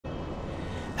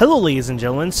Hello ladies and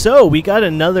gentlemen, so we got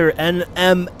another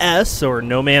NMS or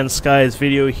No Man's Skies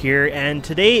video here, and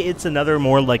today it's another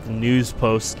more like news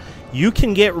post. You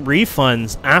can get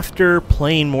refunds after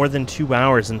playing more than 2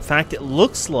 hours. In fact, it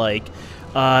looks like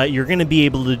you're going to be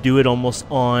able to do it almost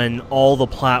on all the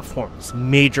platforms,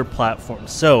 major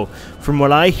platforms. So from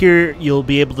what I hear, you'll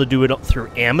be able to do it through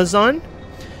Amazon,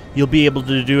 you'll be able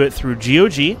to do it through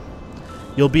GOG,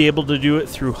 you'll be able to do it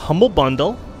through Humble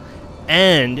Bundle,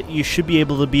 and you should be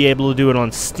able to do it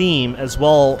on Steam as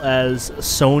well as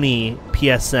Sony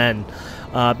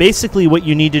PSN. Basically, what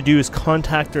you need to do is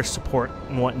contact their support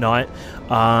and whatnot.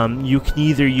 You can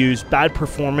either use bad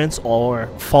performance or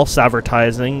false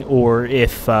advertising, or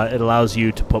if it allows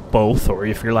you to put both, or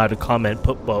if you're allowed to comment,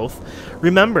 put both.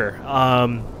 Remember,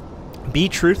 be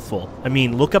truthful. I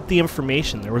mean, look up the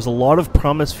information. There was a lot of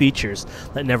promised features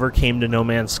that never came to No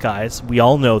Man's Skies. We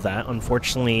all know that.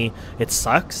 Unfortunately, it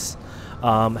sucks.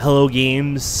 Hello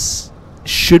Games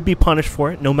should be punished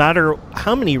for it. No matter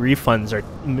how many refunds are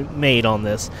made on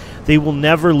this, they will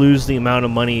never lose the amount of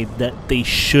money that they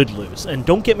should lose. And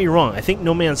don't get me wrong, I think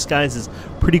No Man's Skies is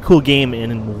a pretty cool game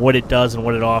in what it does and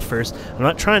what it offers. I'm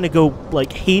not trying to go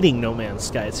like hating No Man's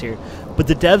Skies here, but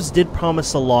the devs did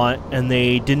promise a lot and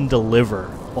they didn't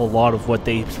deliver a lot of what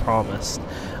they promised.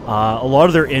 A lot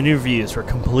of their interviews were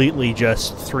completely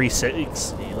just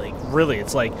 360. Like, really,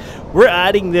 it's like, we're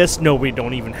adding this. No, we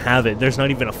don't even have it. There's not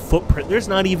even a footprint. There's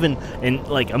not even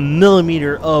like a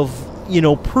millimeter of, you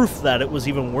know, proof that it was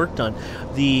even worked on.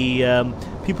 The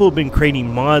people who've been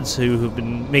creating mods who've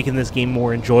been making this game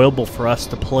more enjoyable for us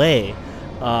to play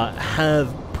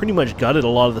have pretty much gutted a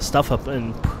lot of the stuff up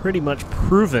and pretty much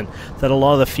proven that a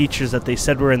lot of the features that they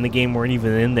said were in the game weren't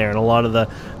even in there, and a lot of the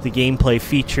gameplay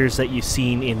features that you've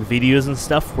seen in videos and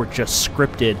stuff were just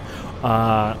scripted,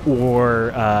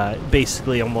 or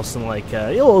basically almost in like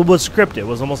it was scripted. It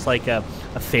was almost like a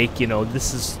fake, you know,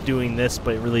 this is doing this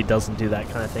but it really doesn't do that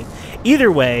kind of thing.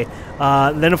 Either way,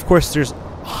 then of course there's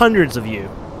hundreds of you,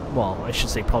 well, I should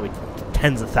say probably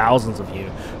tens of thousands of you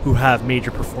who have major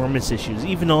performance issues.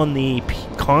 Even on the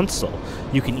console,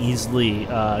 you can easily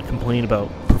complain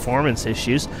about performance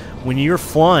issues. When you're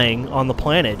flying on the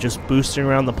planet, just boosting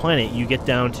around the planet, you get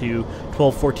down to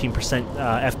 12-14%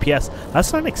 FPS.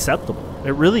 That's not acceptable.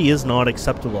 It really is not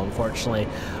acceptable, unfortunately.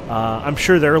 I'm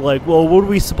sure they're like, well, what are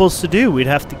we supposed to do? We'd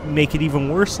have to make it even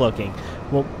worse looking.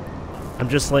 Well, I'm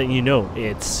just letting you know,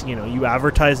 it's, you know, you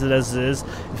advertise it as it is.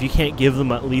 If you can't give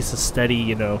them at least a steady,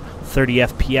 you know, 30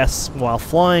 FPS while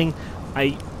flying,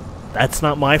 that's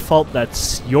not my fault,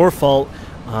 that's your fault.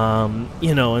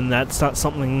 You know, and that's not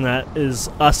something that is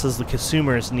us as the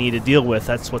consumers need to deal with.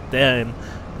 That's what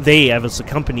they as a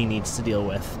company needs to deal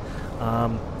with.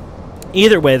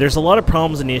 Either way, there's a lot of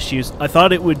problems and issues. I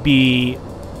thought it would be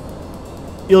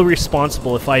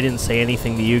irresponsible if I didn't say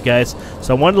anything to you guys,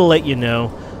 so I wanted to let you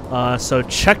know. So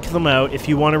check them out if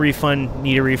you want a refund,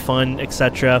 need a refund,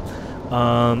 etc.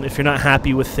 If you're not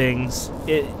happy with things,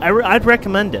 I'd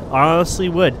recommend it. I honestly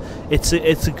would. It's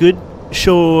a good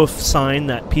show of sign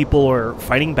that people are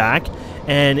fighting back,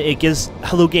 and it gives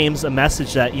Hello Games a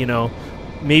message that, you know,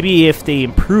 maybe if they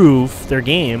improve their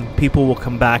game, people will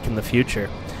come back in the future.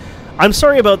 I'm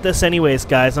sorry about this anyways,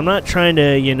 guys. I'm not trying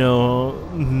to, you know,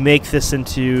 make this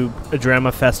into a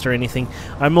drama fest or anything.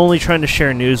 I'm only trying to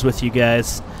share news with you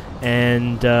guys,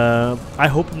 and I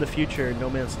hope in the future No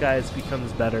Man's Skies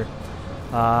becomes better.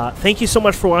 Thank you so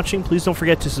much for watching. Please don't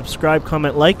forget to subscribe,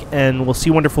 comment, like, and we'll see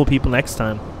wonderful people next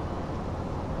time.